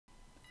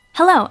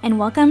Hello and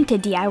welcome to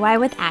DIY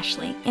with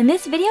Ashley. In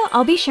this video,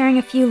 I'll be sharing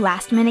a few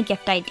last-minute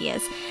gift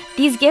ideas.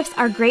 These gifts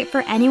are great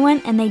for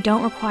anyone and they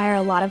don't require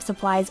a lot of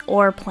supplies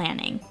or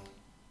planning.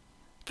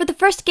 For the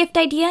first gift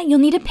idea, you'll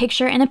need a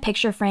picture and a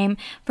picture frame.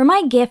 For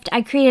my gift,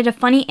 I created a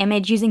funny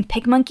image using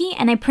PicMonkey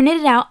and I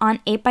printed it out on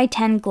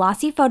 8x10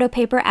 glossy photo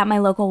paper at my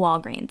local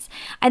Walgreens.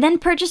 I then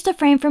purchased a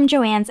frame from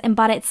Joann's and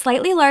bought it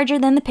slightly larger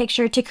than the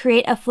picture to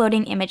create a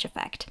floating image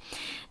effect.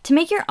 To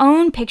make your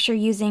own picture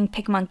using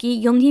PicMonkey,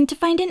 you'll need to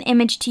find an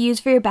image to use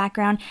for your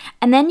background,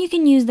 and then you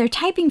can use their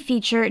typing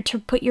feature to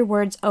put your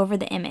words over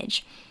the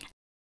image.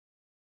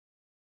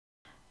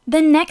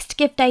 The next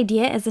gift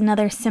idea is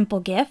another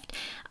simple gift.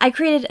 I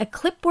created a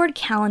clipboard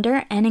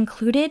calendar and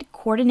included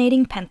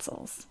coordinating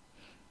pencils.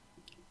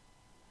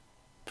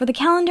 For the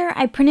calendar,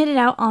 I printed it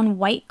out on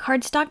white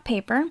cardstock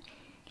paper,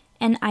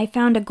 and I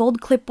found a gold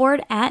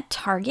clipboard at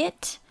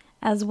Target,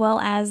 as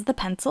well as the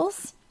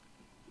pencils.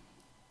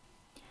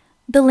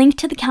 The link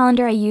to the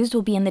calendar I used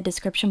will be in the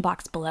description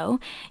box below.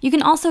 You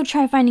can also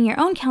try finding your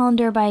own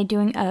calendar by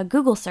doing a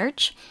Google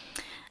search.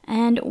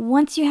 And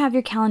once you have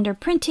your calendar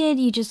printed,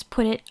 you just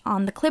put it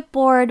on the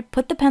clipboard,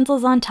 put the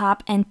pencils on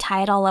top, and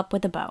tie it all up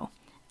with a bow.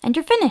 And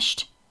you're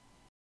finished!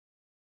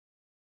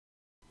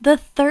 The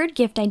third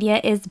gift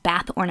idea is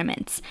bath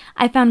ornaments.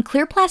 I found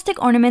clear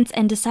plastic ornaments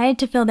and decided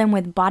to fill them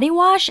with body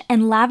wash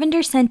and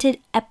lavender-scented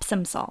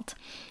Epsom salt.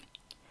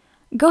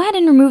 Go ahead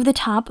and remove the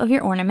top of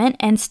your ornament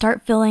and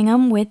start filling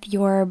them with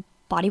your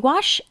body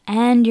wash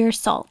and your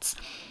salts.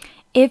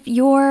 If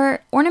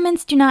your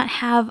ornaments do not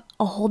have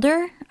a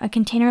holder, a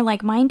container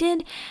like mine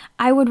did,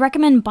 I would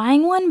recommend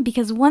buying one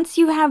because once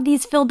you have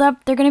these filled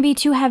up, they're going to be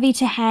too heavy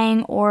to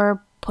hang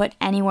or put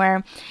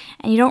anywhere,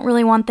 and you don't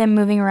really want them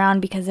moving around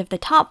because if the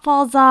top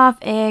falls off,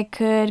 it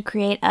could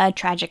create a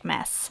tragic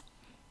mess.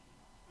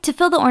 To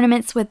fill the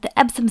ornaments with the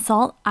Epsom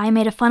salt, I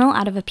made a funnel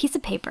out of a piece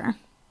of paper.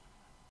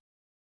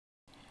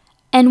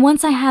 And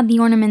once I had the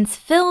ornaments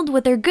filled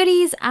with their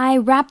goodies, I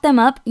wrapped them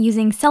up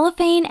using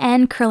cellophane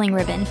and curling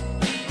ribbon.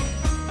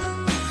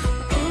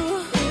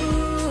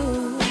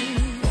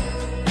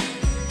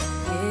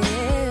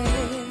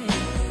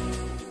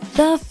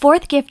 The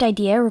fourth gift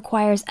idea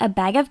requires a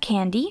bag of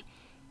candy,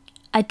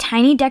 a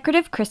tiny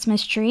decorative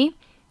Christmas tree,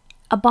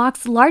 a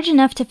box large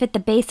enough to fit the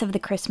base of the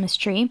Christmas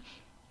tree,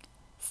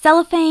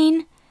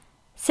 cellophane,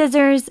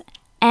 scissors,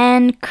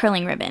 and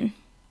curling ribbon.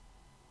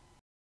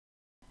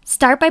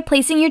 Start by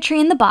placing your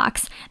tree in the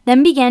box,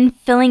 then begin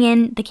filling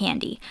in the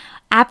candy.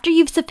 After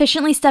you've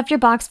sufficiently stuffed your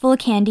box full of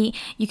candy,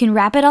 you can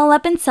wrap it all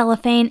up in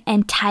cellophane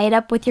and tie it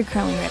up with your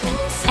curling ribbon.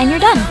 And you're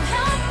done!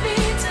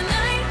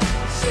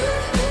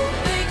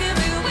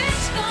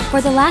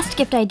 For the last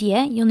gift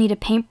idea, you'll need a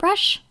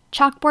paintbrush,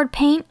 chalkboard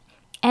paint,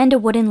 and a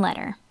wooden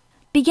letter.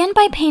 Begin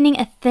by painting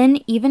a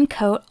thin, even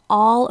coat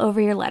all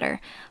over your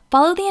letter.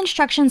 Follow the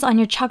instructions on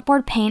your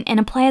chalkboard paint and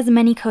apply as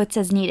many coats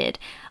as needed,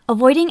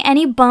 avoiding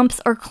any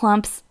bumps or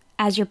clumps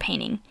as you're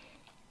painting.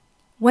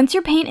 Once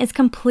your paint is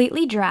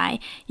completely dry,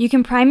 you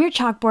can prime your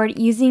chalkboard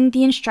using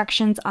the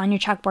instructions on your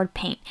chalkboard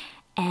paint,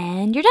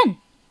 and you're done.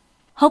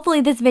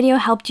 Hopefully this video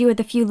helped you with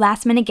a few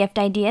last-minute gift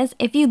ideas.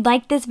 If you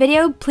liked this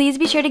video, please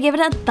be sure to give it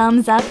a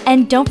thumbs up,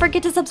 and don't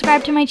forget to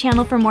subscribe to my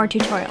channel for more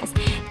tutorials.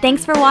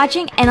 Thanks for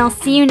watching, and I'll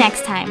see you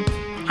next time.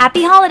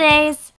 Happy holidays!